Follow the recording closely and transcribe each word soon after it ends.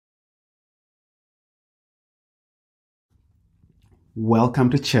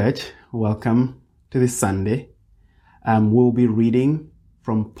Welcome to church. Welcome to this Sunday. We'll be reading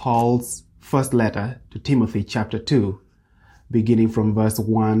from Paul's first letter to Timothy, chapter 2, beginning from verse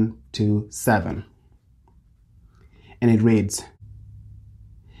 1 to 7. And it reads,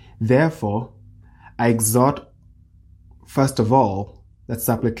 "Therefore, I exhort, first of all, that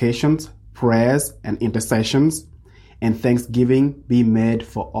supplications, prayers, and intercessions, and thanksgiving be made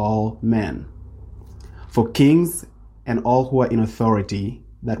for all men, for kings and all who are in authority,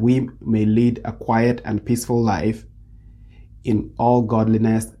 that we may lead a quiet and peaceful life in all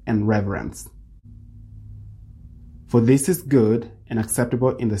godliness and reverence. For this is good and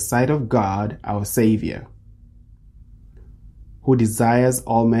acceptable in the sight of God our Savior, who desires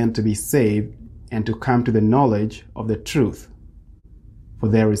all men to be saved and to come to the knowledge of the truth. For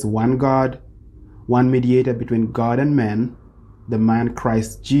there is one God, one mediator between God and men, the man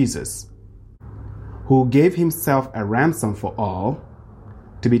Christ Jesus, who gave himself a ransom for all,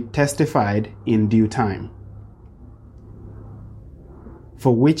 to be testified in due time.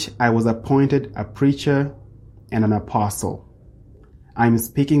 For which I was appointed a preacher and an apostle. I am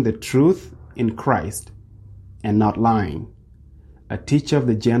speaking the truth in Christ, and not lying, a teacher of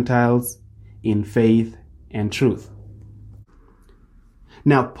the Gentiles in faith and truth."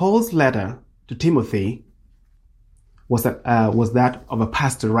 Now, Paul's letter to Timothy was that of a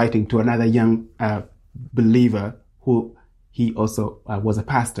pastor writing to another young believer who he also was a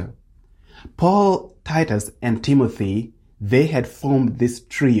pastor. Paul, Titus, and Timothy, they had formed this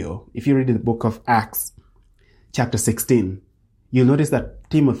trio. If you read the book of Acts, chapter 16, you'll notice that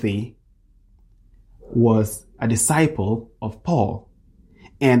Timothy was a disciple of Paul.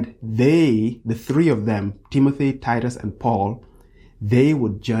 And the three of them, Timothy, Titus, and Paul, they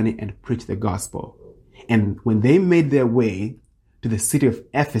would journey and preach the gospel. And when they made their way to the city of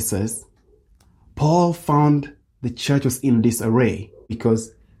Ephesus, Paul found the church was in disarray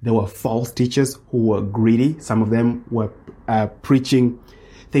because there were false teachers who were greedy. Some of them were preaching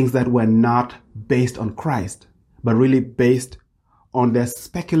things that were not based on Christ, but really based on their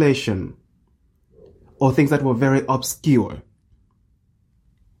speculation or things that were very obscure.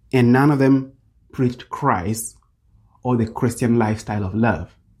 And none of them preached Christ or the Christian lifestyle of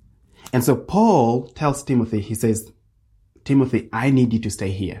love. And so Paul tells Timothy, he says, "Timothy, I need you to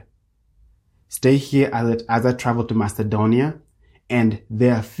stay here. Stay here as I travel to Macedonia, and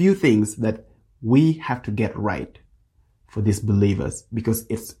there are a few things that we have to get right for these believers, because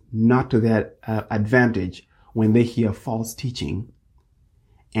it's not to their advantage when they hear false teaching,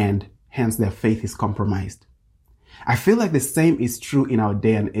 and hence their faith is compromised." I feel like the same is true in our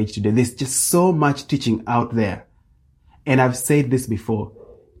day and age today. There's just so much teaching out there. And I've said this before,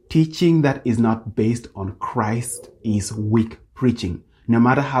 teaching that is not based on Christ is weak preaching. No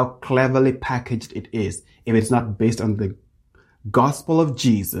matter how cleverly packaged it is, if it's not based on the gospel of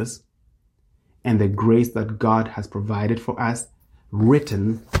Jesus and the grace that God has provided for us,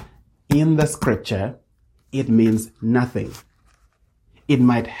 written in the scripture, it means nothing. It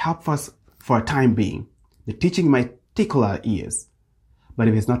might help us for a time being. The teaching might tickle our ears, but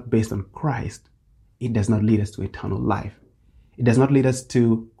if it's not based on Christ, it does not lead us to eternal life. It does not lead us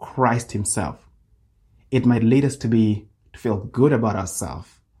to Christ himself. It might lead us to feel good about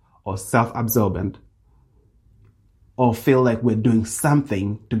ourselves, or self-absorbent, or feel like we're doing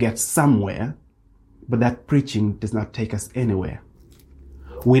something to get somewhere, but that preaching does not take us anywhere.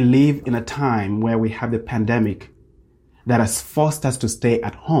 We live in a time where we have the pandemic that has forced us to stay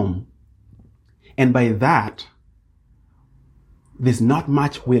at home. And by that, there's not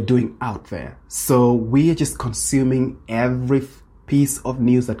much we're doing out there. So we are just consuming every piece of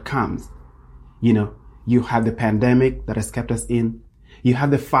news that comes. You have the pandemic that has kept us in. You have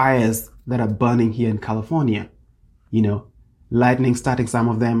the fires that are burning here in California. Lightning starting some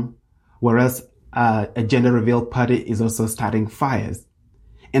of them, whereas a gender reveal party is also starting fires.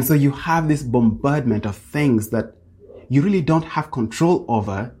 And so you have this bombardment of things that you really don't have control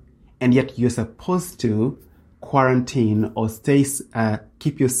over, and yet you're supposed to quarantine or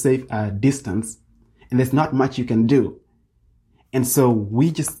keep your safe distance, and there's not much you can do. And so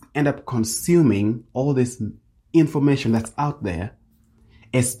we just end up consuming all this information that's out there,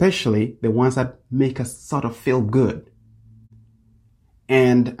 especially the ones that make us sort of feel good.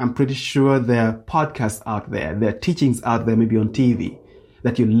 And I'm pretty sure there are podcasts out there, there are teachings out there, maybe on TV,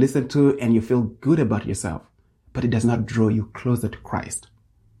 that you listen to and you feel good about yourself, but it does not draw you closer to Christ.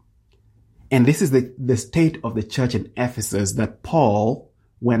 And this is the state of the church in Ephesus that Paul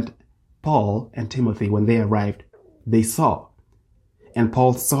and Timothy, when they arrived, they saw. And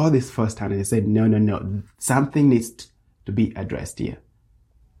Paul saw this firsthand and he said, no, something needs to be addressed here.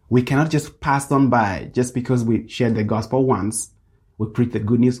 We cannot just pass on by just because we shared the gospel once we preach the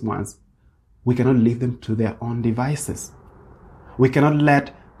good news once, we cannot leave them to their own devices. We cannot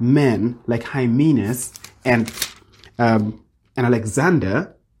let men like Hymenaeus and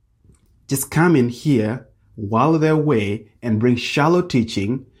Alexander just come in here while they're away and bring shallow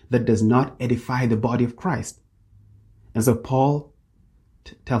teaching that does not edify the body of Christ. And so Paul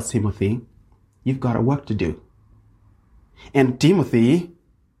tells Timothy, you've got a work to do. And Timothy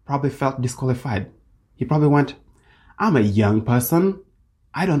probably felt disqualified. He probably went, I'm a young person.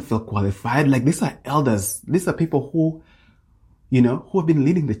 I don't feel qualified. Like, these are elders. These are people who have been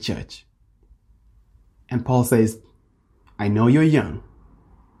leading the church. And Paul says, I know you're young,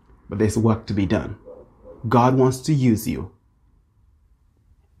 but there's work to be done. God wants to use you.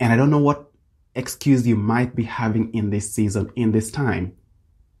 And I don't know what excuse you might be having in this season, in this time.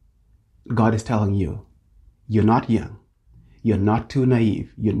 God is telling you, you're not young. You're not too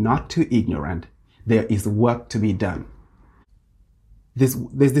naive. You're not too ignorant. There is work to be done. There's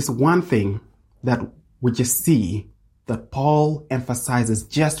this one thing that we just see that Paul emphasizes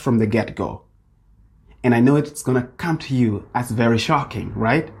just from the get-go. And I know it's going to come to you as very shocking,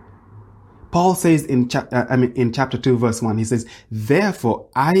 right? Paul says in chapter 2, verse 1, he says, therefore,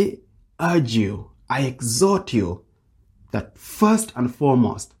 I urge you, I exhort you that first and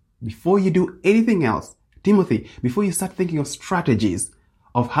foremost, before you do anything else, Timothy, before you start thinking of strategies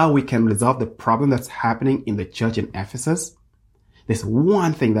of how we can resolve the problem that's happening in the church in Ephesus, there's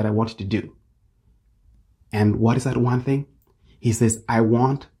one thing that I want you to do. And what is that one thing? He says, I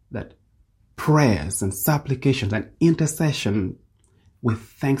want that prayers and supplications and intercession with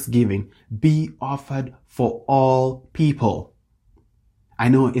thanksgiving be offered for all people. I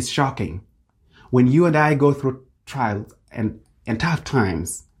know it's shocking. When you and I go through trials and tough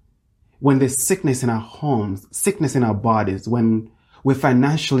times, when there's sickness in our homes, sickness in our bodies, when we're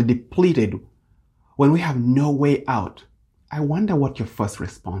financially depleted, when we have no way out, I wonder what your first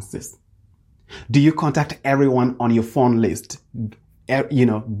response is. Do you contact everyone on your phone list?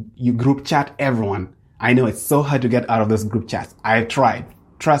 You group chat everyone. I know it's so hard to get out of those group chats. I've tried.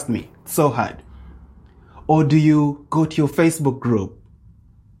 Trust me, it's so hard. Or do you go to your Facebook group,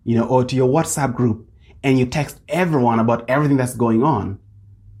 or to your WhatsApp group and you text everyone about everything that's going on?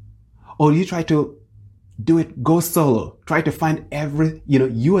 Or do you try to go solo? Try to find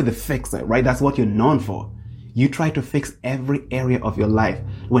you are the fixer, right? That's what you're known for. You try to fix every area of your life.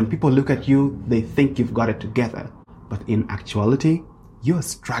 When people look at you, they think you've got it together. But in actuality, you're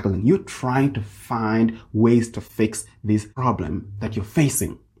struggling. You're trying to find ways to fix this problem that you're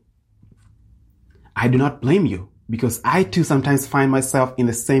facing. I do not blame you, because I too sometimes find myself in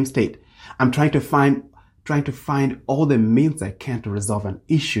the same state. I'm trying to find all the means I can to resolve an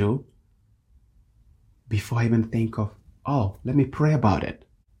issue before I even think of, let me pray about it.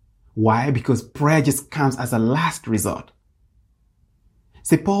 Why? Because prayer just comes as a last resort.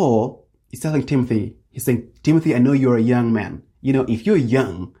 See, Paul is telling Timothy, he's saying, Timothy, I know you're a young man. If you're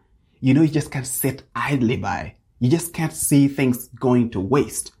young, you just can't sit idly by. You just can't see things going to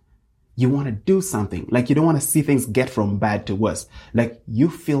waste. You want to do something. Like, you don't want to see things get from bad to worse. Like, you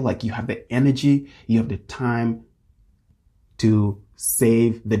feel like you have the energy, you have the time to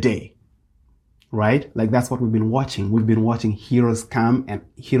save the day. Right? Like, that's what we've been watching. We've been watching heroes come, and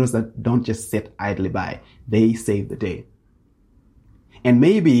heroes that don't just sit idly by. They save the day. And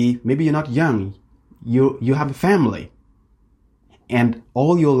maybe you're not young. You have a family. And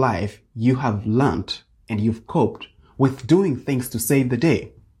all your life, you have learned and you've coped with doing things to save the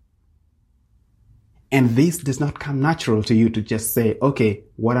day. And this does not come natural to you to just say, okay,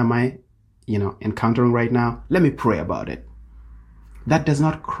 what am I, encountering right now? Let me pray about it. That does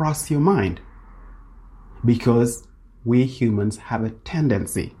not cross your mind. Because we humans have a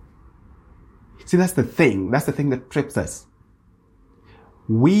tendency. See, that's the thing. That's the thing that trips us.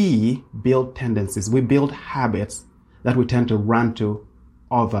 We build tendencies. We build habits that we tend to run to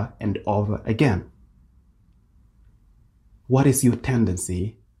over and over again. What is your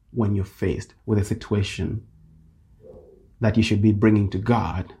tendency when you're faced with a situation that you should be bringing to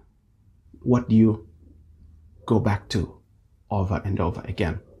God? What do you go back to over and over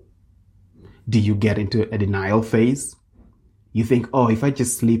again? Do you get into a denial phase? You think, if I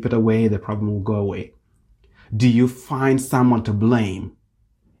just sleep it away, the problem will go away. Do you find someone to blame?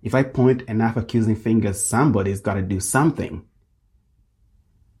 If I point enough accusing fingers, somebody's got to do something.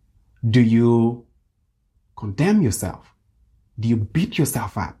 Do you condemn yourself? Do you beat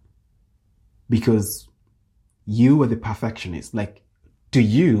yourself up? Because you are the perfectionist. Like, to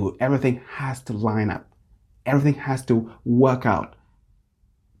you, everything has to line up. Everything has to work out.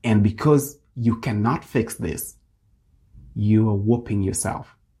 And because you cannot fix this, you are whooping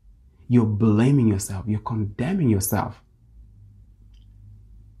yourself. You're blaming yourself. You're condemning yourself.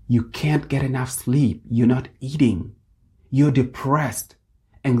 You can't get enough sleep. You're not eating. You're depressed.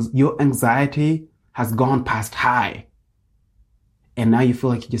 And your anxiety has gone past high. And now you feel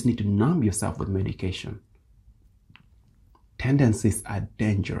like you just need to numb yourself with medication. Tendencies are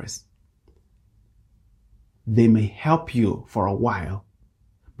dangerous. They may help you for a while,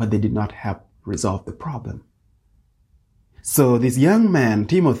 but they did not help resolve the problem. So this young man,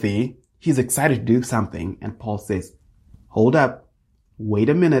 Timothy, he's excited to do something. And Paul says, hold up. Wait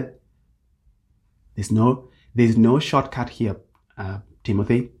a minute. There's no shortcut here,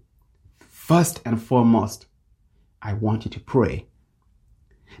 Timothy. First and foremost, I want you to pray.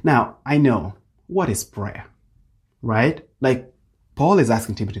 Now, I know, what is prayer? Right? Like, Paul is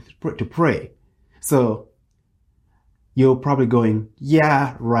asking Timothy to pray. So, you're probably going,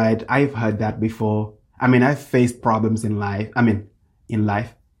 yeah, right, I've heard that before. I've faced problems in life, and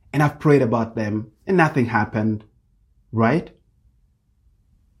I've prayed about them, and nothing happened, right?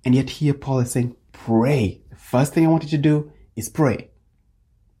 And yet here Paul is saying, pray. The first thing I want you to do is pray.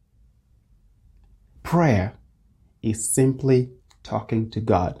 Prayer is simply talking to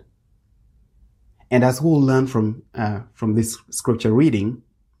God. And as we'll learn from this scripture reading,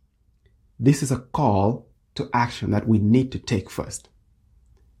 this is a call to action that we need to take first.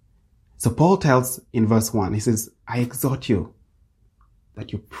 So Paul tells in verse 1, he says, I exhort you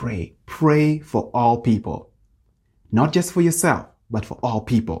that you pray. Pray for all people. Not just for yourself, but for all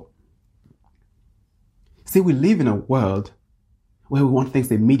people. See, we live in a world where we want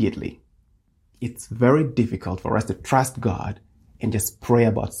things immediately. It's very difficult for us to trust God and just pray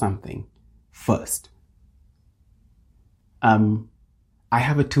about something first. I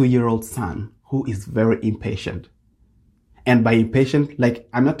have a 2-year-old son who is very impatient. And by impatient,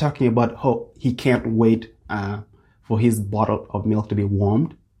 I'm not talking about how he can't wait for his bottle of milk to be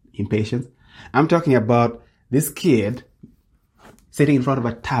warmed. Impatience. I'm talking about this kid sitting in front of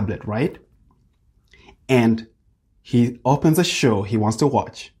a tablet, right? And he opens a show he wants to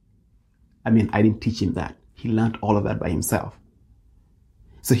watch. I didn't teach him that. He learned all of that by himself.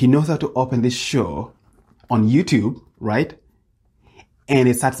 So he knows how to open this show on YouTube, right? And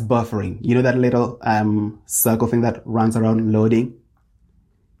it starts buffering. You know that little circle thing that runs around loading?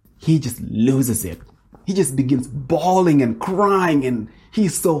 He just loses it. He just begins bawling and crying, and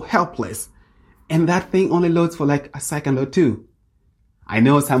he's so helpless. And that thing only loads for a second or two. I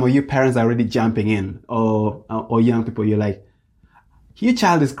know some of you parents are already jumping in, or young people, you're like, your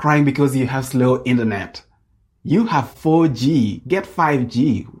child is crying because you have slow internet. You have 4G, get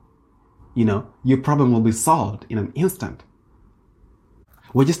 5G. Your problem will be solved in an instant.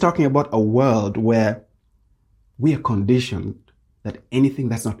 We're just talking about a world where we are conditioned that anything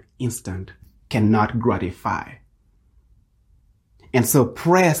that's not instant cannot gratify. And so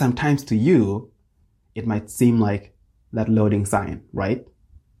prayer sometimes to you, it might seem like that loading sign, right?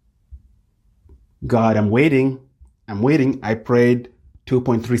 God, I'm waiting. I prayed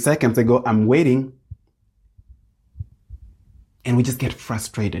 2.3 seconds ago. I'm waiting. And we just get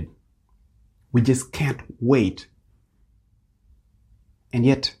frustrated. We just can't wait. And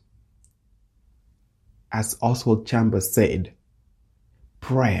yet, as Oswald Chambers said,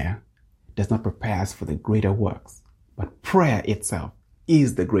 prayer does not prepare us for the greater works, but prayer itself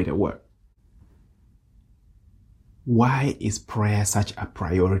is the greater work. Why is prayer such a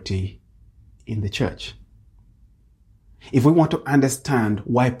priority in the church? If we want to understand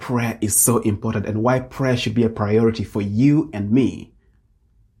why prayer is so important and why prayer should be a priority for you and me,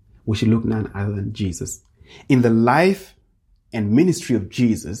 we should look none other than Jesus. In the life and ministry of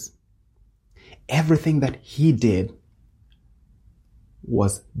Jesus, everything that he did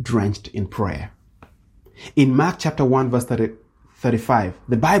was drenched in prayer. In Mark chapter 1 verse 35,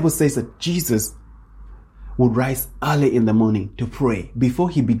 the Bible says that Jesus would rise early in the morning to pray. Before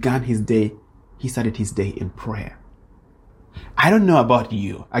he began his day, he started his day in prayer. I don't know about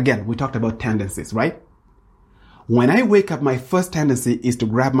you. Again, we talked about tendencies, right? When I wake up, my first tendency is to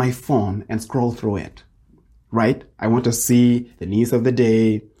grab my phone and scroll through it, right? I want to see the news of the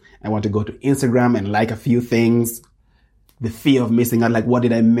day. I want to go to Instagram and like a few things. The fear of missing out, what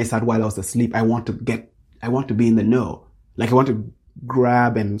did I miss out while I was asleep? I want to be in the know. I want to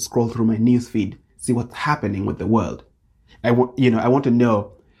grab and scroll through my news feed, see what's happening with the world. I want to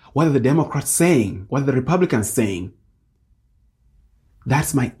know what are the Democrats saying, what are the Republicans saying.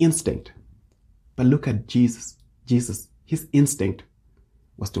 That's my instinct. But look at Jesus. His instinct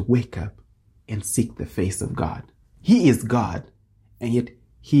was to wake up and seek the face of God. He is God, and yet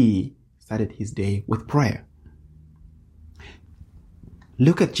he started his day with prayer.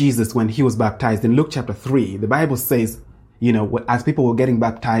 Look at Jesus when he was baptized. In Luke chapter 3, the Bible says, as people were getting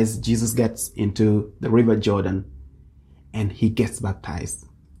baptized, Jesus gets into the river Jordan and he gets baptized.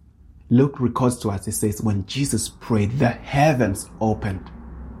 Luke records to us, it says, when Jesus prayed, the heavens opened.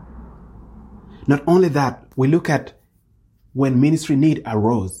 Not only that, we look at when ministry need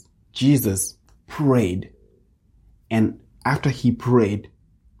arose, Jesus prayed. And after he prayed,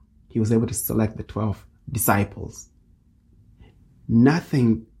 he was able to select the 12 disciples.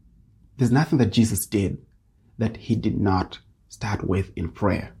 There's nothing that Jesus did that he did not start with in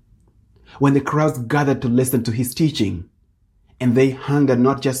prayer. When the crowds gathered to listen to his teaching, and they hungered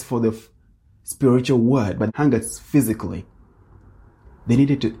not just for the spiritual word, but hungered physically, they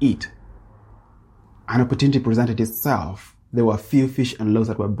needed to eat. An opportunity presented itself. There were a few fish and loaves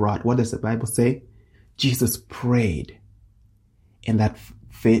that were brought. What does the Bible say? Jesus prayed, and that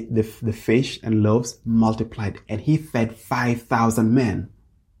the fish and loaves multiplied, and he fed 5,000 men.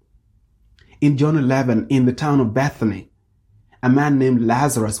 In John 11, in the town of Bethany, a man named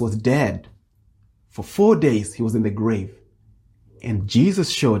Lazarus was dead. For 4 days he was in the grave. And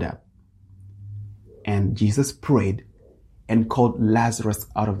Jesus showed up. And Jesus prayed and called Lazarus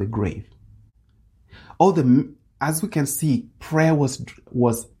out of the grave. As we can see, prayer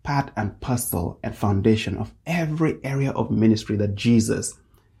was part and parcel and foundation of every area of ministry that Jesus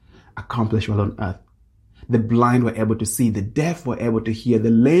accomplished while on earth. The blind were able to see, the deaf were able to hear,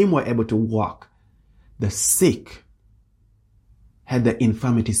 the lame were able to walk, the sick had their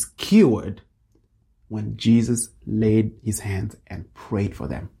infirmities cured when Jesus laid his hands and prayed for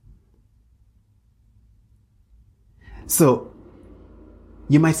them. So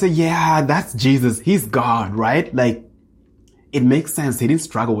you might say, yeah, that's Jesus. He's God, right? Like, it makes sense. He didn't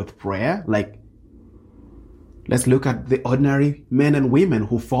struggle with prayer. Like, let's look at the ordinary men and women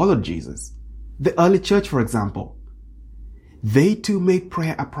who followed Jesus. The early church, for example, they too made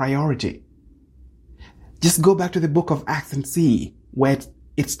prayer a priority. Just go back to the book of Acts and see where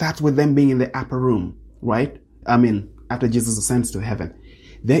it starts with them being in the upper room, right? After Jesus ascends to heaven,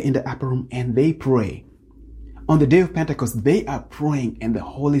 they're in the upper room and they pray. On the day of Pentecost, they are praying and the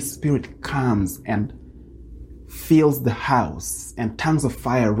Holy Spirit comes and fills the house and tongues of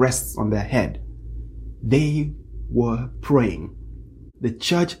fire rests on their head. They were praying. The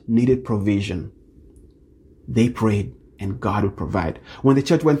church needed provision. They prayed and God would provide. When the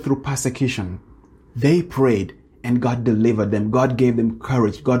church went through persecution, they prayed and God delivered them. God gave them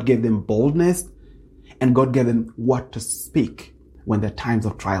courage. God gave them boldness. And God gave them what to speak when the times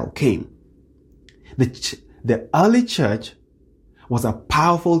of trial came. The early church was a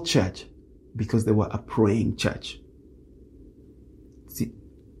powerful church because they were a praying church.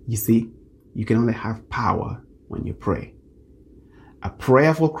 You see, you can only have power when you pray. A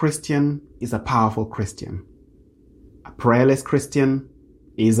prayerful Christian is a powerful Christian. A prayerless Christian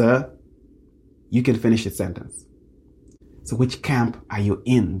is you can finish the sentence. So which camp are you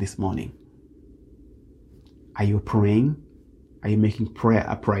in this morning? Are you praying? Are you making prayer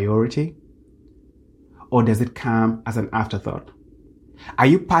a priority? Or does it come as an afterthought? Are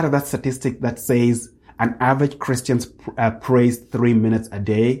you part of that statistic that says an average Christian prays 3 minutes a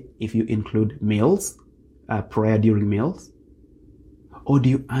day if you include meals, prayer during meals? Or do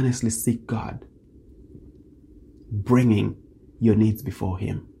you honestly seek God, bringing your needs before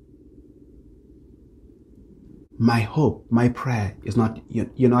Him? My hope, my prayer is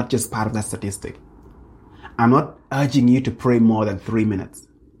you're not just part of that statistic. I'm not urging you to pray more than 3 minutes.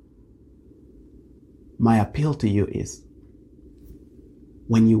 My appeal to you is,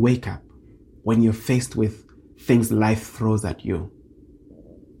 when you wake up, when you're faced with things life throws at you,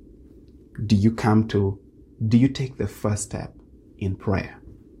 do you take the first step in prayer?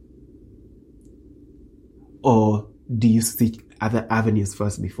 Or do you seek other avenues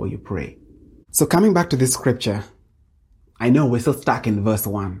first before you pray? So coming back to this scripture, I know we're still stuck in verse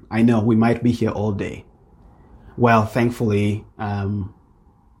 1. I know we might be here all day. Well, thankfully, I'll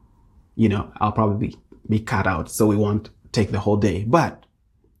probably be cut out, so we won't take the whole day. But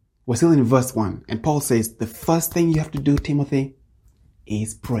we're still in verse 1. And Paul says, the first thing you have to do, Timothy,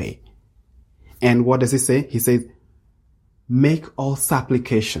 is pray. And what does he say? He says, make all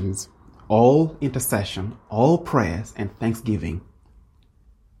supplications, all intercession, all prayers and thanksgiving.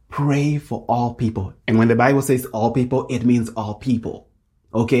 Pray for all people. And when the Bible says all people, it means all people.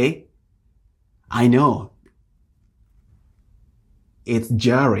 Okay? I know. It's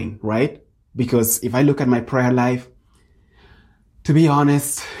jarring, right? Because if I look at my prayer life, to be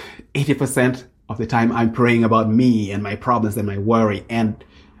honest, 80% of the time I'm praying about me and my problems and my worry. And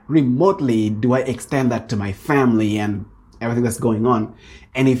remotely do I extend that to my family and everything that's going on.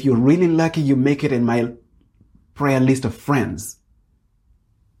 And if you're really lucky, you make it in my prayer list of friends.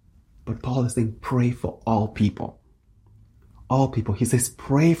 But Paul is saying, pray for all people. All people. He says,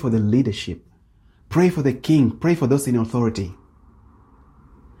 pray for the leadership. Pray for the king. Pray for those in authority.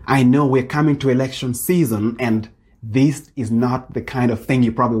 I know we're coming to election season, and this is not the kind of thing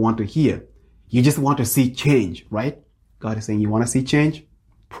you probably want to hear. You just want to see change, right? God is saying, you want to see change?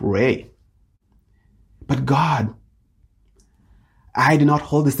 Pray. But God, I do not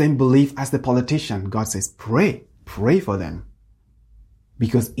hold the same belief as the politician. God says, pray. Pray for them.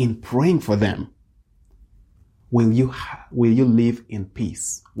 Because in praying for them, will you live in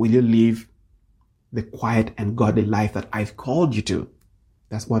peace? Will you live the quiet and godly life that I've called you to?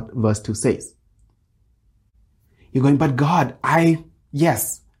 That's what verse 2 says. You're going, but God, I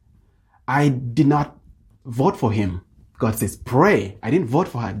did not vote for him. God says, pray. I didn't vote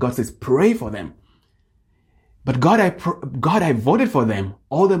for her. God says, pray for them. But God, I voted for them.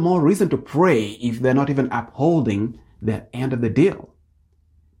 All the more reason to pray if they're not even upholding the end of the deal.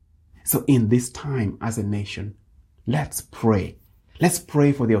 So in this time as a nation, let's pray. Let's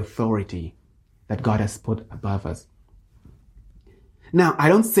pray for the authority that God has put above us. Now, I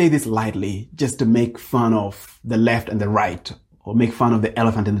don't say this lightly just to make fun of the left and the right, or make fun of the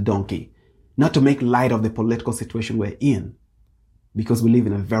elephant and the donkey, not to make light of the political situation we're in, because we live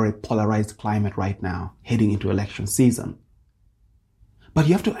in a very polarized climate right now, heading into election season. But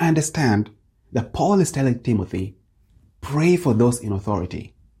you have to understand that Paul is telling Timothy, pray for those in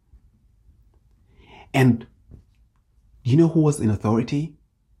authority. And do you know who was in authority?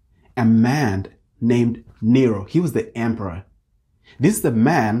 A man named Nero. He was the emperor. This is the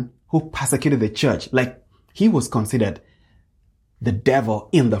man who persecuted the church. Like, he was considered the devil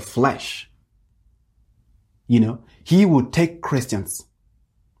in the flesh. He would take Christians,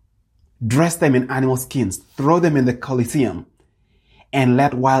 dress them in animal skins, throw them in the Colosseum, and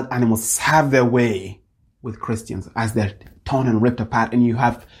let wild animals have their way with Christians as they're torn and ripped apart. And you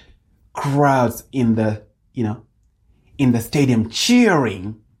have crowds in the stadium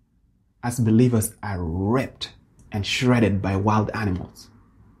cheering as believers are ripped and shredded by wild animals.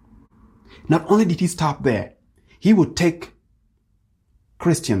 Not only did he stop there, he would take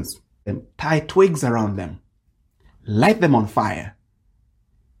Christians and tie twigs around them, light them on fire.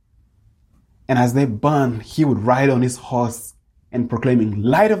 And as they burn, he would ride on his horse and proclaiming,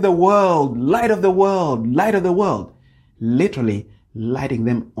 light of the world, light of the world, light of the world, literally lighting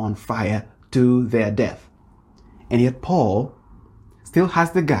them on fire to their death. And yet Paul still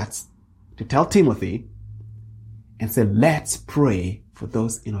has the guts to tell Timothy and say, let's pray for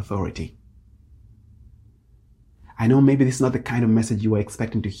those in authority. I know maybe this is not the kind of message you were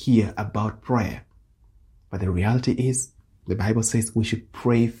expecting to hear about prayer, but the reality is, the Bible says we should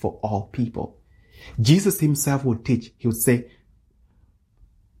pray for all people. Jesus himself would teach, he would say,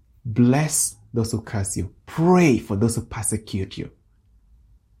 bless those who curse you. Pray for those who persecute you.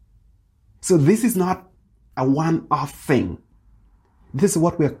 So this is not a one-off thing. This is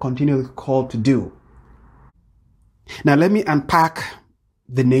what we are continually called to do. Now let me unpack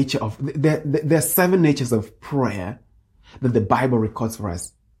the nature of, there are 7 natures of prayer that the Bible records for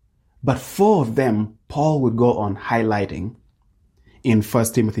us. But 4 of them, Paul would go on highlighting in 1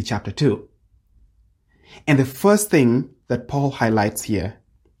 Timothy chapter 2. And the first thing that Paul highlights here,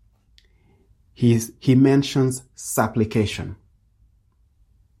 he mentions supplication.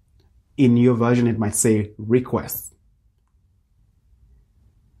 In your version, it might say request.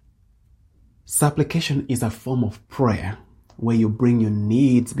 Supplication is a form of prayer where you bring your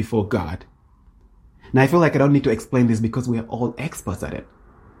needs before God. Now, I feel like I don't need to explain this because we are all experts at it.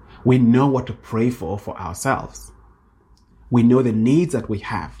 We know what to pray for ourselves. We know the needs that we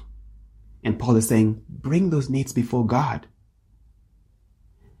have. And Paul is saying, bring those needs before God.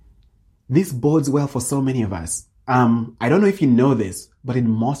 This bodes well for so many of us. I don't know if you know this, but in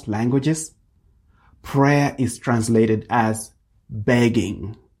most languages, prayer is translated as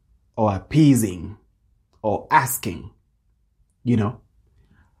begging or appeasing or asking. We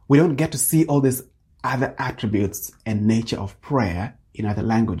don't get to see all these other attributes and nature of prayer in other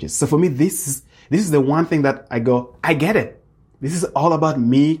languages. So for me, this is the one thing that I go, I get it. This is all about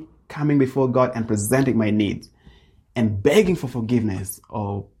me coming before God and presenting my needs and begging for forgiveness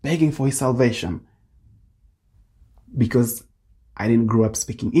or begging for his salvation, because I didn't grow up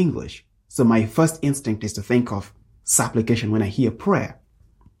speaking English. So my first instinct is to think of supplication when I hear prayer.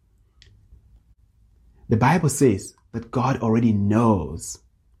 The Bible says that God already knows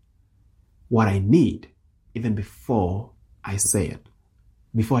what I need even before I say it,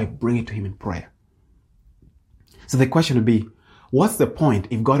 before I bring it to him in prayer. So the question would be, what's the point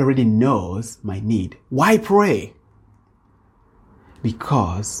if God already knows my need? Why pray?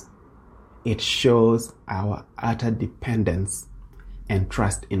 Because it shows our utter dependence and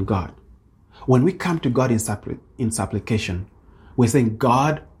trust in God. When we come to God in supplication, we're saying,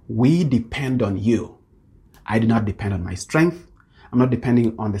 God, we depend on you. I do not depend on my strength. I'm not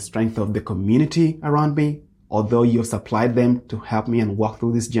depending on the strength of the community around me, although you've supplied them to help me and walk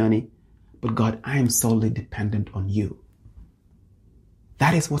through this journey. But God, I am solely dependent on you.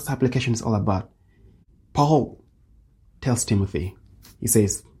 That is what supplication is all about. Paul tells Timothy, he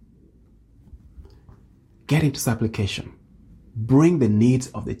says, get into supplication. Bring the needs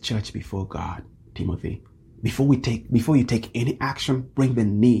of the church before God, Timothy. Before you take any action, bring the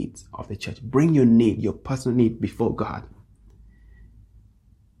needs of the church. Bring your need, your personal need before God.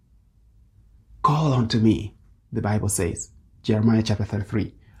 Call unto me, the Bible says, Jeremiah chapter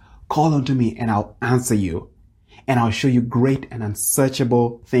 33. Call unto me and I'll answer you, and I'll show you great and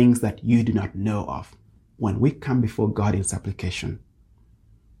unsearchable things that you do not know of. When we come before God in supplication,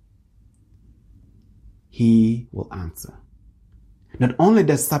 He will answer. Not only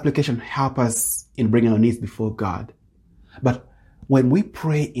does supplication help us in bringing our needs before God, but when we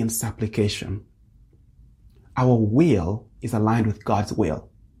pray in supplication, our will is aligned with God's will.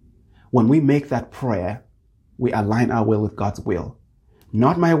 When we make that prayer, we align our will with God's will.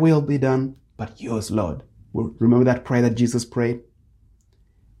 Not my will be done, but yours, Lord. Remember that prayer that Jesus prayed?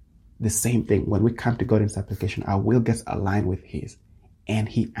 The same thing. When we come to God in supplication, our will gets aligned with His, and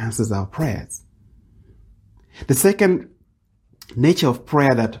He answers our prayers. The second nature of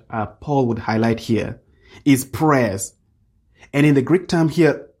prayer that Paul would highlight here is prayers. And in the Greek term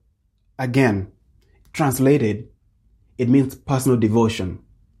here, again, translated, it means personal devotion.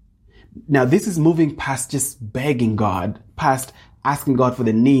 Now, this is moving past just begging God, past asking God for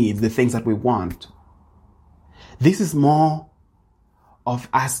the needs, the things that we want. This is more of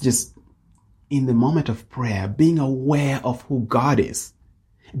us just in the moment of prayer, being aware of who God is,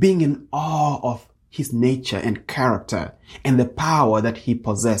 being in awe of His nature and character and the power that He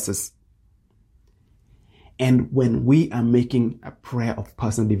possesses. And when we are making a prayer of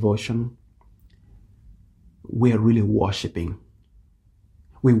personal devotion, we are really worshiping.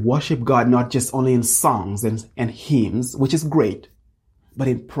 We worship God not just only in songs and hymns, which is great, but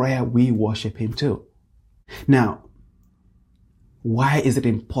in prayer we worship Him too. Now, why is it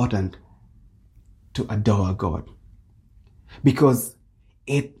important to adore God? Because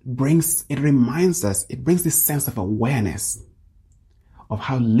it reminds us, it brings this sense of awareness of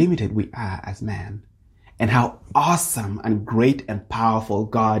how limited we are as man and how awesome and great and powerful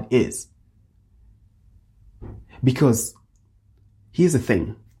God is. Because here's the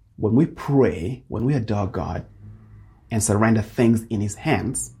thing, when we pray, when we adore God and surrender things in His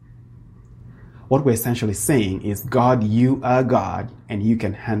hands, what we're essentially saying is, God, you are God and you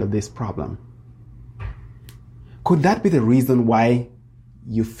can handle this problem. Could that be the reason why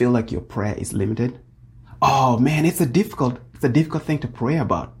you feel like your prayer is limited? Oh man, it's a difficult thing to pray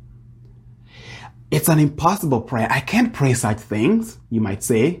about. It's an impossible prayer. I can't pray such things, you might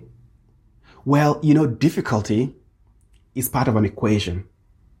say. Well, difficulty is part of an equation.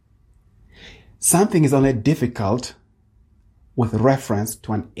 Something is only difficult with reference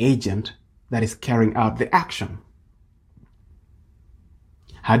to an agent that is carrying out the action.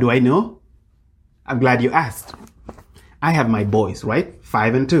 How do I know? I'm glad you asked. I have my boys, right?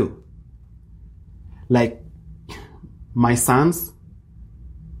 5 and 2. Like my sons,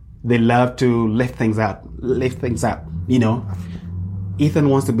 they love to lift things up. Ethan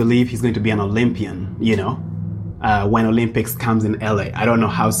wants to believe he's going to be an Olympian, when Olympics comes in LA. I don't know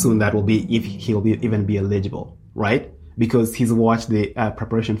how soon that will be, if he'll even be eligible, right? Because he's watched the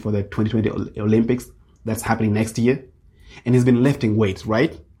preparation for the 2020 Olympics that's happening next year. And he's been lifting weights,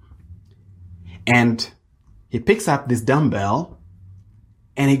 right? And he picks up this dumbbell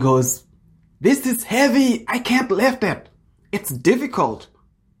and he goes, this is heavy. I can't lift it. It's difficult,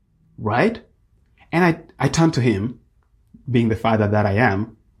 right? And I turn to him, being the father that I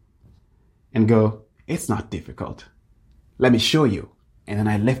am, and go, it's not difficult. Let me show you. And then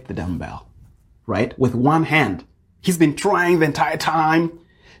I lift the dumbbell, right? With one hand. He's been trying the entire time,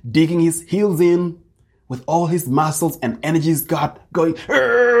 digging his heels in with all his muscles and energies got going.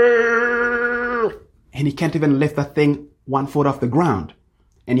 And he can't even lift that thing 1 foot off the ground.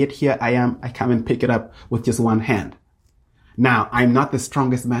 And yet here I am, I come and pick it up with just one hand. Now, I'm not the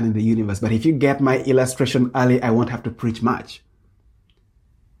strongest man in the universe, but if you get my illustration early, I won't have to preach much.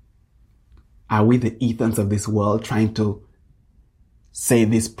 Are we the Ethans of this world trying to say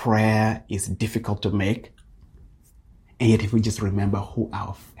this prayer is difficult to make? And yet if we just remember who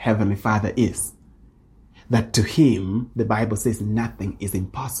our Heavenly Father is, that to Him, the Bible says nothing is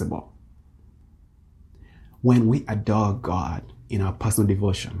impossible. When we adore God in our personal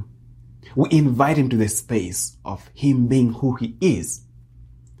devotion, we invite Him to the space of Him being who He is.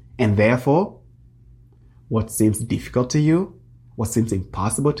 And therefore, what seems difficult to you, what seems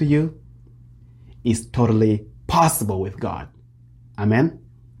impossible to you, is totally possible with God. Amen.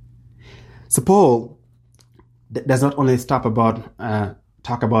 So Paul does not only talk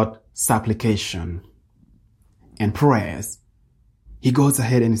about supplication and prayers. He goes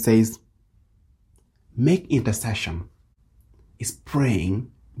ahead and says, make intercession is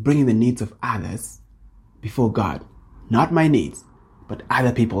praying, bringing the needs of others before God. Not my needs, but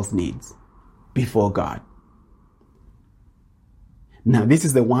other people's needs before God. Now, this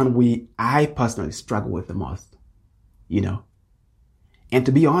is the one I personally struggle with the most, And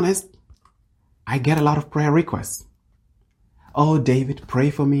to be honest, I get a lot of prayer requests. Oh, David, pray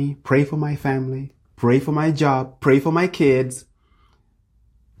for me, pray for my family, pray for my job, pray for my kids.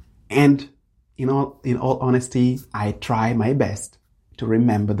 And in all honesty, I try my best to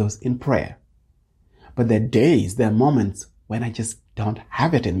remember those in prayer. But there are moments when I just don't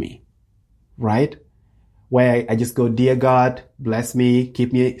have it in me, right? Where I just go, dear God, bless me,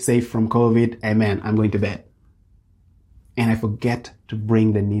 keep me safe from COVID. Amen. I'm going to bed. And I forget to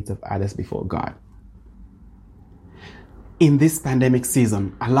bring the needs of others before God. In this pandemic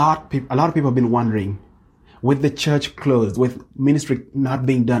season, a lot of people have been wondering, with the church closed, with ministry not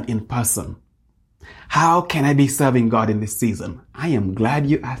being done in person, how can I be serving God in this season? I am glad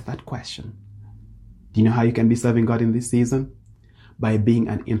you asked that question. Do you know how you can be serving God in this season? By being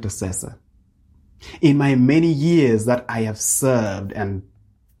an intercessor. In my many years that I have served and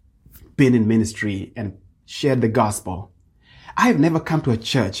been in ministry and shared the gospel, I have never come to a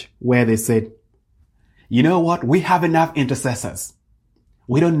church where they said, you know what? We have enough intercessors.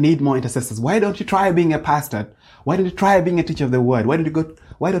 We don't need more intercessors. Why don't you try being a pastor? Why don't you try being a teacher of the word? Why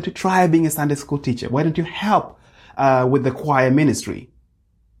don't you try being a Sunday school teacher? Why don't you help with the choir ministry?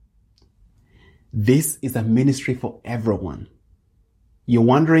 This is a ministry for everyone. You're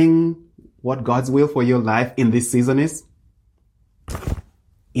wondering what God's will for your life in this season is?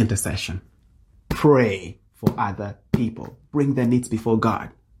 Intercession. Pray for other people. Bring their needs before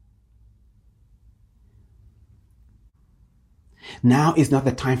God. Now is not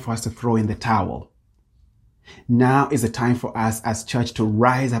the time for us to throw in the towel. Now is the time for us as church to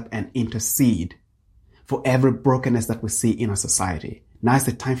rise up and intercede for every brokenness that we see in our society. Now is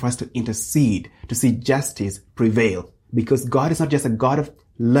the time for us to intercede, to see justice prevail. Because God is not just a God of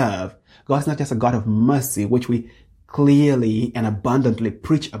love. God is not just a God of mercy, which we clearly and abundantly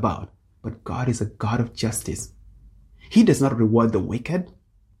preach about. But God is a God of justice. He does not reward the wicked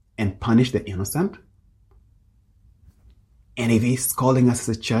and punish the innocent. And if He's calling us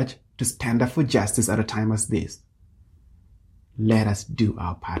as a church to stand up for justice at a time as this, let us do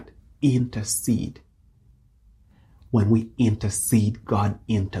our part. Intercede. When we intercede, God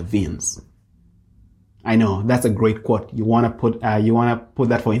intervenes. I know that's a great quote. You want to put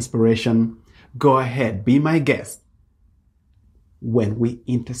that for inspiration? Go ahead, be my guest. When we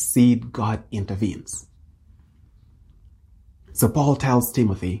intercede, God intervenes. So Paul tells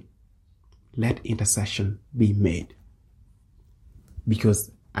Timothy, let intercession be made.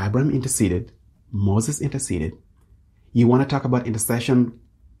 Because Abraham interceded, Moses interceded. You want to talk about intercession?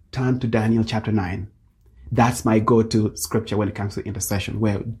 Turn to Daniel chapter 9. That's my go-to scripture when it comes to intercession,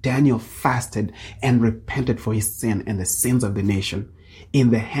 where Daniel fasted and repented for his sin and the sins of the nation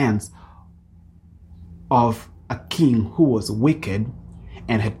in the hands of a king who was wicked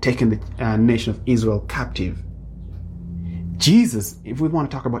and had taken the nation of Israel captive. Jesus, if we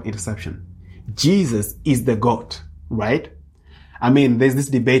want to talk about intercession, Jesus is the GOAT, right? I mean, there's this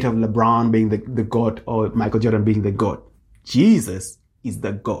debate of LeBron being the GOAT or Michael Jordan being the GOAT. Jesus is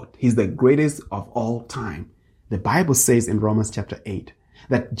the GOAT. He's the greatest of all time. The Bible says in Romans chapter 8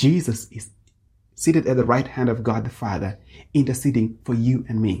 that Jesus is seated at the right hand of God the Father, interceding for you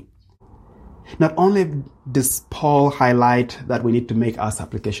and me. Not only does Paul highlight that we need to make our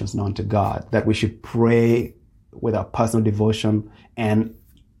supplications known to God, that we should pray with our personal devotion and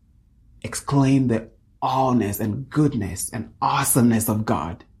exclaim the awness and goodness and awesomeness of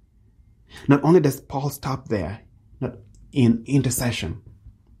God. Not only does Paul stop there, not in intercession.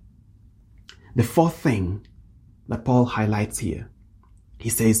 The fourth thing that Paul highlights here, he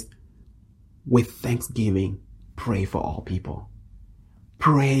says, with thanksgiving, pray for all people.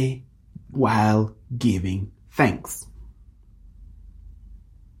 Pray while giving thanks.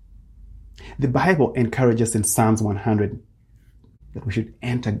 The Bible encourages in Psalms 100 that we should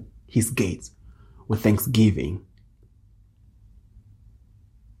enter His gates with thanksgiving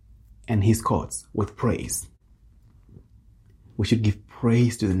and His courts with praise. We should give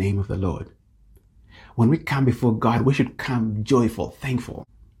praise to the name of the Lord. When we come before God, we should come joyful, thankful.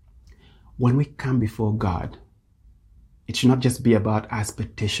 When we come before God, it should not just be about us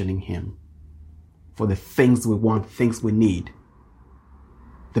petitioning Him for the things we want, things we need.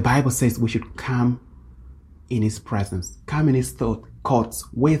 The Bible says we should come in His presence, come in His thought, courts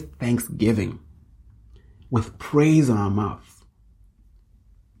with thanksgiving, with praise on our mouth.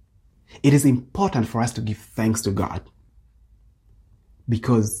 It is important for us to give thanks to God,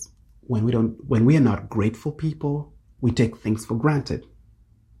 because when we are not grateful people, we take things for granted.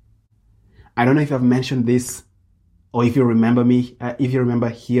 I don't know if I've mentioned this, or if you remember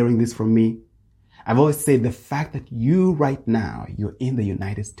hearing this from me. I've always said the fact that you right now, you're in the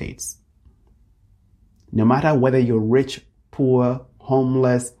United States, no matter whether you're rich, poor,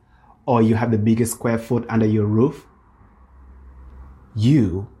 homeless, or you have the biggest square foot under your roof,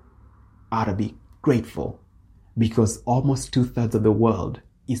 you ought to be grateful, because almost 2/3 of the world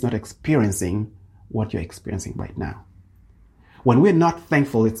is not experiencing what you're experiencing right now. When we're not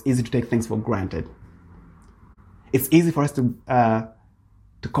thankful, it's easy to take things for granted. It's easy for us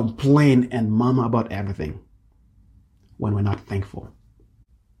to complain and murmur about everything when we're not thankful.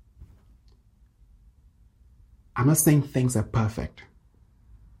 I'm not saying things are perfect,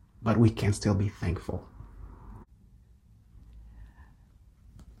 but we can still be thankful.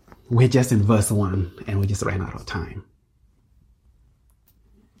 We're just in verse 1 and we just ran out of time.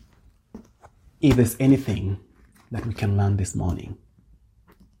 If there's anything that we can learn this morning,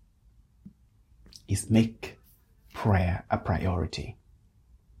 is make prayer a priority.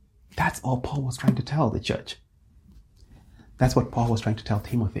 That's all Paul was trying to tell the church. That's what Paul was trying to tell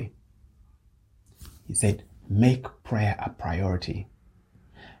Timothy. He said, make prayer a priority.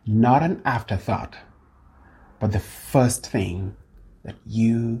 Not an afterthought, but the first thing that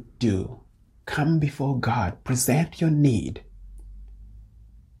you do. Come before God, present your need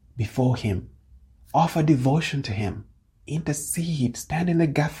before Him, offer devotion to Him, intercede, stand in the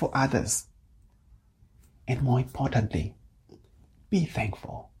gap for others, and more importantly, be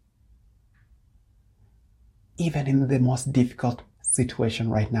thankful. Even in the most difficult situation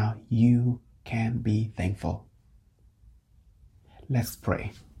right now, you can be thankful. Let's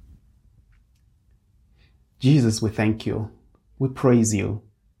pray. Jesus, we thank you. We praise you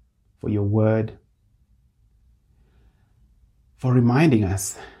for your word, for reminding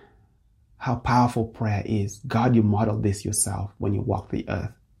us how powerful prayer is. God, you modeled this yourself when you walked the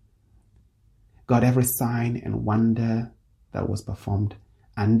earth. God, every sign and wonder that was performed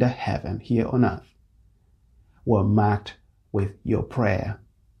under heaven here on earth were marked with your prayer.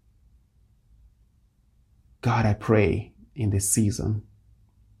 God, I pray in this season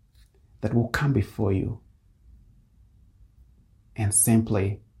that we'll come before you and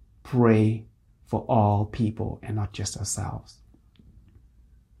simply pray for all people and not just ourselves.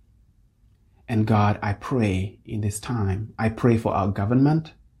 And God, I pray in this time, I pray for our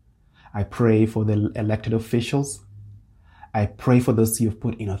government. I pray for the elected officials. I pray for those you've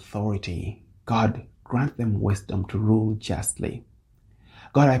put in authority. God, grant them wisdom to rule justly.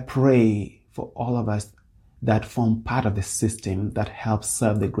 God, I pray for all of us that form part of the system that helps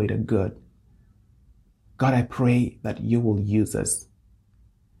serve the greater good. God, I pray that you will use us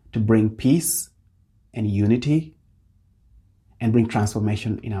to bring peace and unity and bring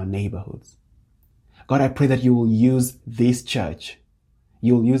transformation in our neighborhoods. God, I pray that you will use this church.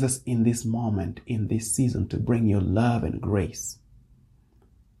 You will use us in this moment, in this season, to bring your love and grace.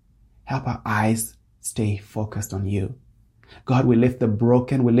 Help our eyes stay focused on you. God, we lift the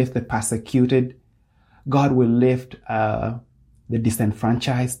broken, we lift the persecuted. God, we lift the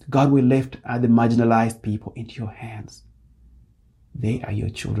disenfranchised. God, we lift the marginalized people into your hands. They are your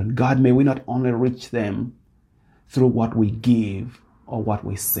children. God, may we not only reach them through what we give or what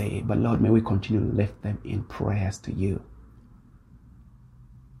we say, but Lord, may we continue to lift them in prayers to you.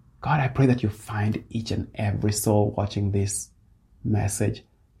 God, I pray that you find each and every soul watching this message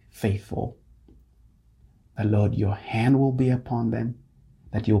faithful. That, Lord, your hand will be upon them,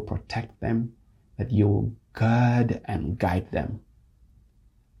 that you will protect them, that you will guard and guide them.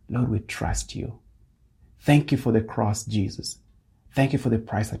 Lord, we trust you. Thank you for the cross, Jesus. Thank you for the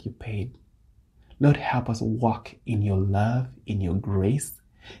price that you paid. Lord, help us walk in your love, in your grace,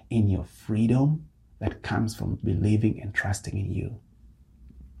 in your freedom that comes from believing and trusting in you.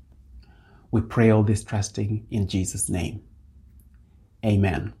 We pray all this trusting in Jesus' name.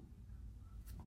 Amen.